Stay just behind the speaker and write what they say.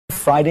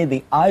Friday,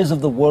 the eyes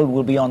of the world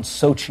will be on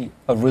Sochi,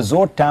 a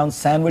resort town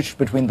sandwiched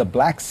between the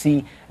Black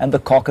Sea and the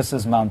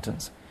Caucasus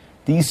Mountains.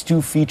 These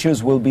two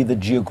features will be the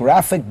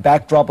geographic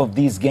backdrop of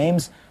these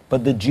games,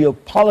 but the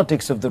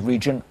geopolitics of the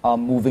region are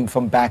moving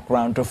from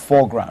background to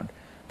foreground.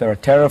 There are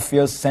terror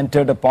fears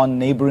centered upon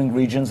neighboring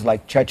regions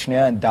like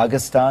Chechnya and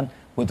Dagestan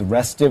with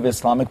restive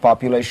Islamic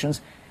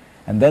populations.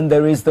 And then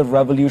there is the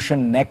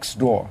revolution next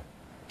door.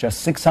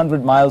 Just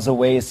 600 miles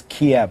away is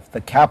Kiev,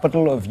 the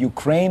capital of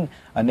Ukraine,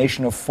 a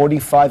nation of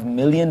 45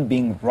 million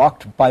being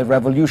rocked by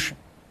revolution.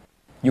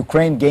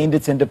 Ukraine gained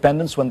its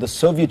independence when the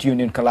Soviet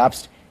Union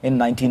collapsed in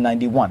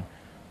 1991,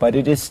 but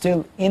it is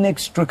still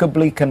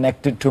inextricably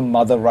connected to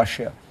Mother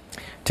Russia.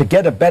 To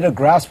get a better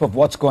grasp of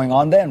what's going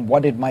on there and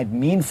what it might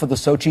mean for the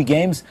Sochi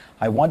Games,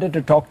 I wanted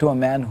to talk to a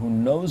man who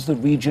knows the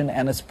region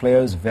and its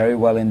players very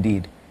well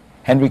indeed.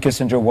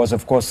 Henry-Kissenger was,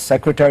 of course,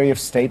 Secretary of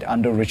State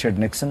under Richard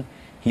Nixon.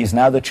 He is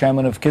now the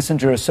chairman of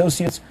Kissinger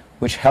Associates,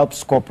 which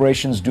helps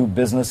corporations do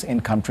business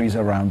in countries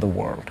around the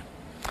world.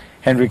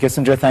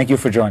 Henry-Kissenger, thank you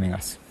for joining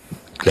us.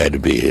 Glad to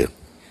be here.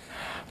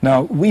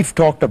 Now, we've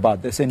talked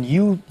about this, and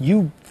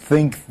you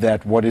think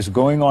that what is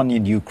going on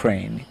in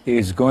Ukraine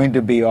is going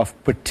to be of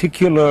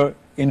particular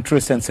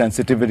interest and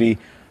sensitivity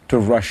to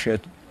Russia.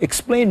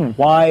 Explain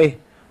why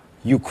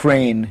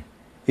Ukraine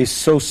is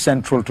so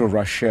central to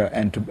Russia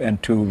and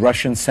to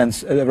Russia's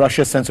sense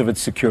of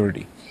its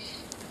security.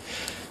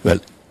 Well,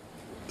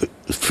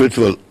 first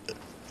of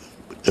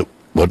all,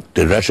 what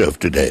the Russia of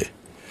today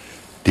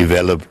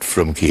developed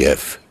from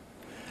Kiev.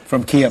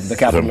 From Kiev, the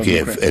capital of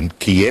Ukraine. And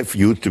Kiev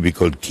used to be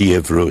called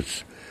Kiev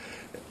Rus.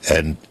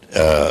 And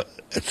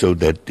so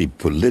that the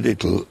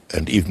political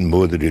and even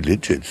more the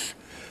religious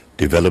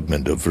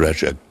development of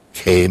Russia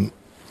came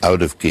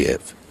out of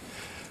Kiev.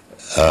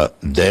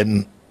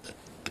 Then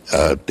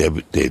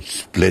they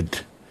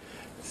split,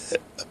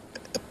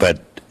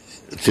 but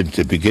since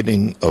the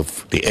beginning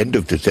of the end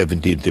of the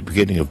 17th, the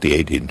beginning of the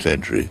 18th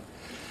century,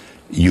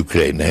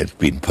 Ukraine has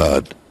been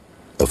part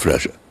of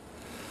Russia.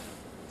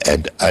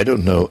 And I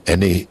don't know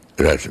any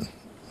Russian,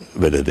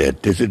 whether they're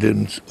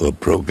dissidents or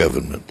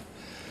pro-government,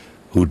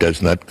 who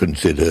does not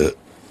consider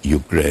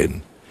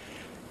Ukraine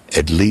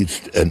at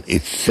least an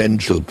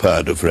essential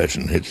part of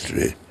Russian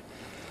history.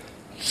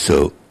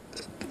 So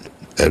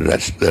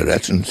the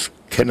Russians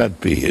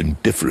cannot be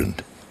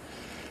indifferent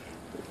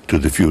to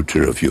the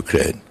future of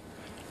Ukraine.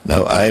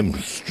 Now, I'm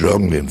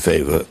strongly in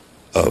favor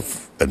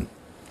of an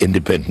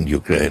independent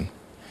Ukraine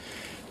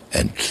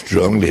and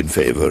strongly in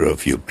favor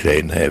of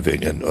Ukraine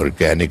having an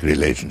organic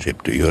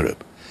relationship to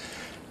Europe.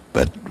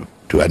 But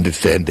to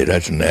understand the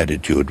Russian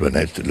attitude, one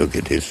has to look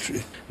at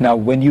history. Now,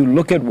 when you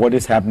look at what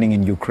is happening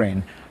in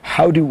Ukraine,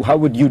 how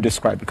would you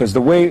describe it? Because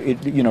the way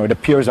it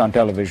appears on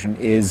television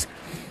is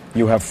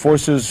you have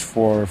forces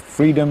for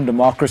freedom,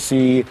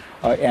 democracy,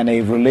 and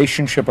a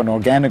relationship, an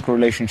organic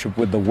relationship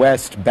with the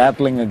West,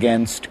 battling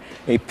against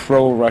a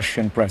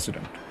pro-Russian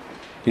president.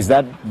 Is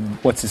that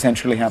what's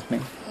essentially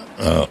happening?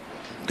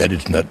 That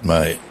is not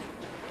my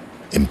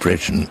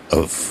impression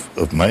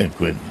of my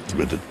acquaintance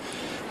with it.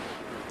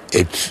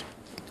 It's,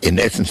 in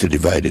essence, a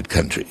divided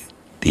country.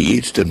 The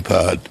eastern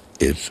part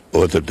is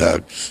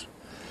Orthodox,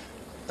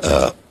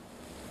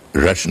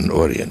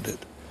 Russian-oriented.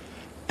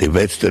 The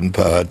western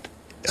part,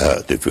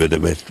 the further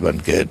west one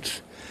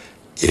gets,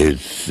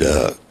 is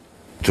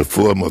the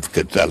form of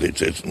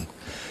Catholicism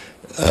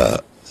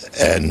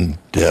and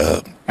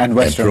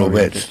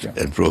pro-West. Yeah.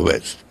 And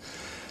pro-West.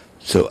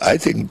 So I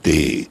think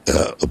the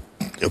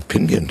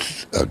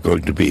opinions are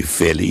going to be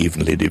fairly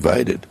evenly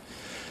divided.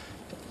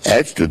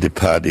 As to the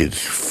parties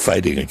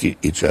fighting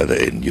each other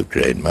in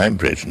Ukraine, my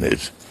impression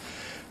is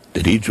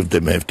that each of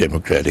them have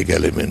democratic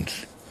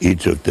elements,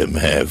 each of them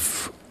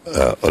have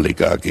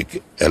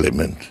oligarchic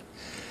elements,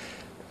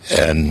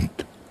 and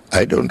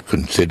I don't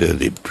consider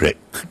the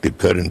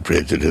current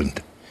president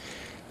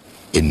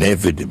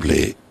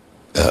inevitably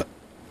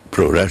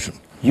pro-Russian.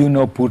 You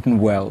know Putin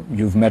well.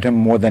 You've met him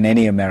more than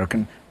any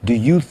American. Do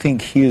you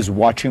think he is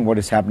watching what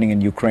is happening in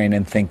Ukraine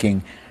and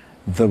thinking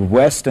the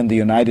West and the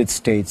United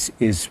States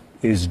is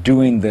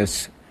doing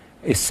this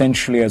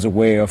essentially as a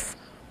way of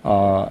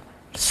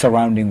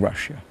surrounding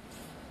Russia?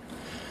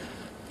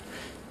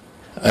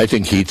 I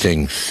think he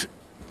thinks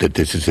that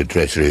this is a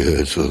dress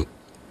rehearsal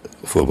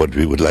for what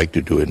we would like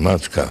to do in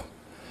Moscow.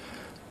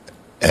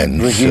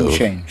 And regime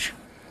change.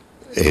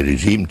 A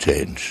regime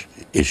change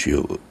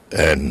issue.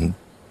 And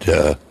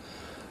the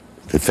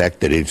fact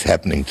that it's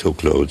happening so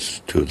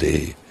close to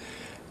the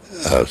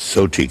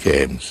Sochi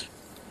Games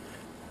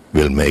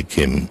will make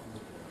him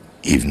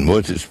even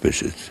more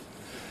suspicious.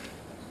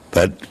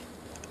 But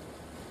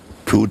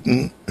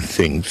Putin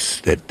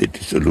thinks that the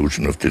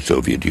dissolution of the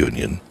Soviet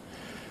Union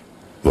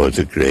was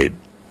a great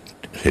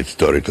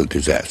historical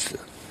disaster.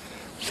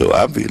 So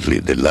obviously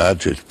the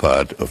largest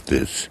part of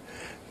this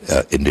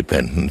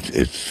independence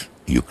is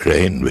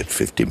Ukraine with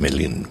 50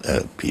 million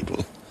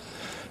people.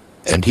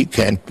 And he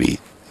can't be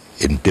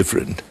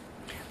indifferent.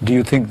 Do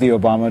you think the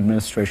Obama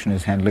administration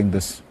is handling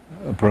this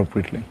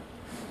appropriately?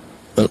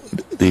 Well,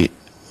 the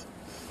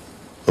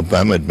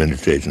Obama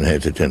administration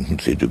has a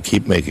tendency to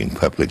keep making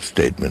public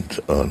statements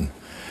on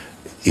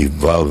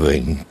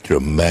evolving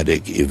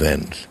dramatic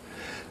events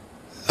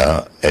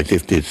as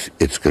if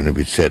it's going to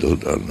be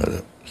settled on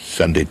a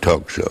Sunday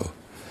talk show.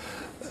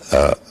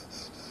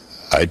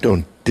 I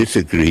don't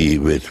disagree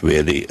with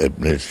where the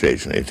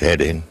administration is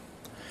heading,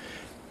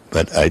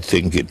 but I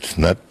think it's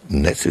not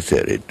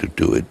necessary to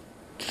do it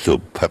so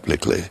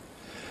publicly.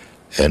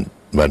 And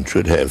one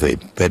should have a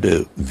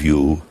better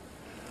view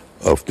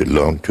of the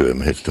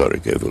long-term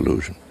historic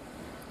evolution.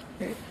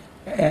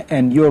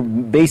 And your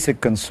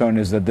basic concern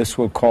is that this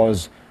will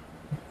cause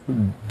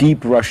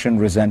deep Russian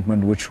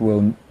resentment, which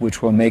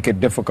will make it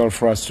difficult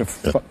for us to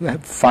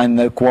find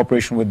the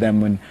cooperation with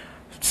them in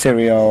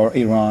Syria or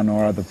Iran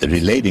or other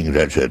places. Relating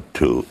Russia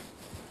to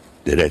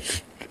the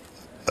rest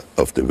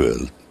of the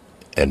world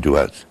and to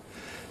us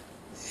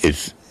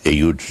is a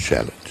huge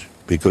challenge,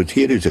 because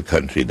here is a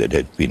country that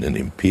has been an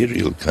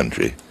imperial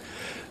country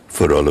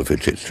for all of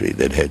its history,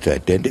 that has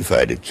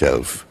identified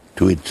itself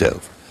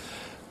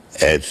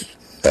as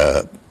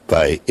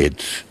by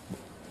its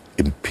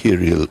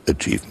imperial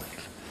achievements.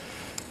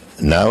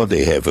 Now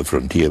they have a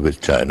frontier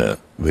with China,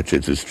 which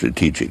is a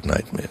strategic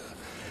nightmare.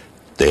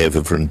 They have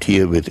a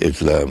frontier with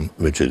Islam,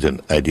 which is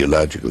an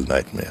ideological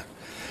nightmare.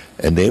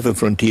 And they have a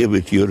frontier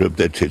with Europe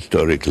that's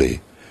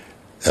historically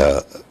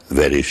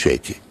very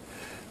shaky.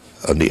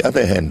 On the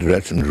other hand,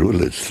 Russian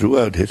rulers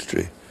throughout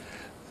history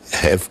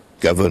have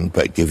governed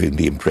by giving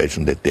the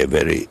impression that they're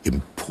very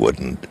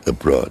important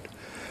abroad.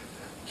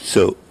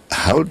 So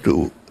how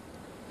to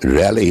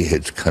rally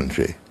his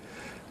country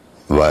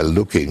while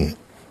looking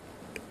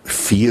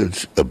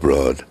fields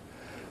abroad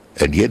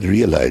and yet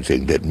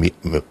realizing that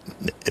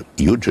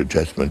huge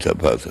adjustments are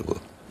possible,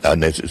 are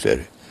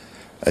necessary.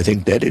 I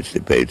think that is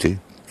the basic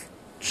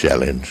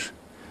challenge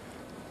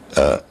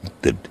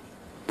that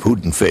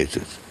Putin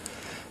faces.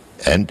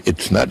 And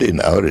it's not in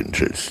our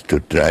interest to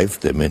drive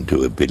them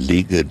into a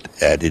beleaguered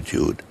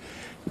attitude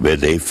where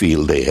they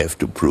feel they have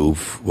to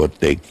prove what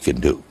they can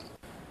do.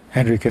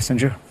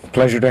 Henry-Kissenger,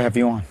 pleasure to have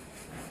you on.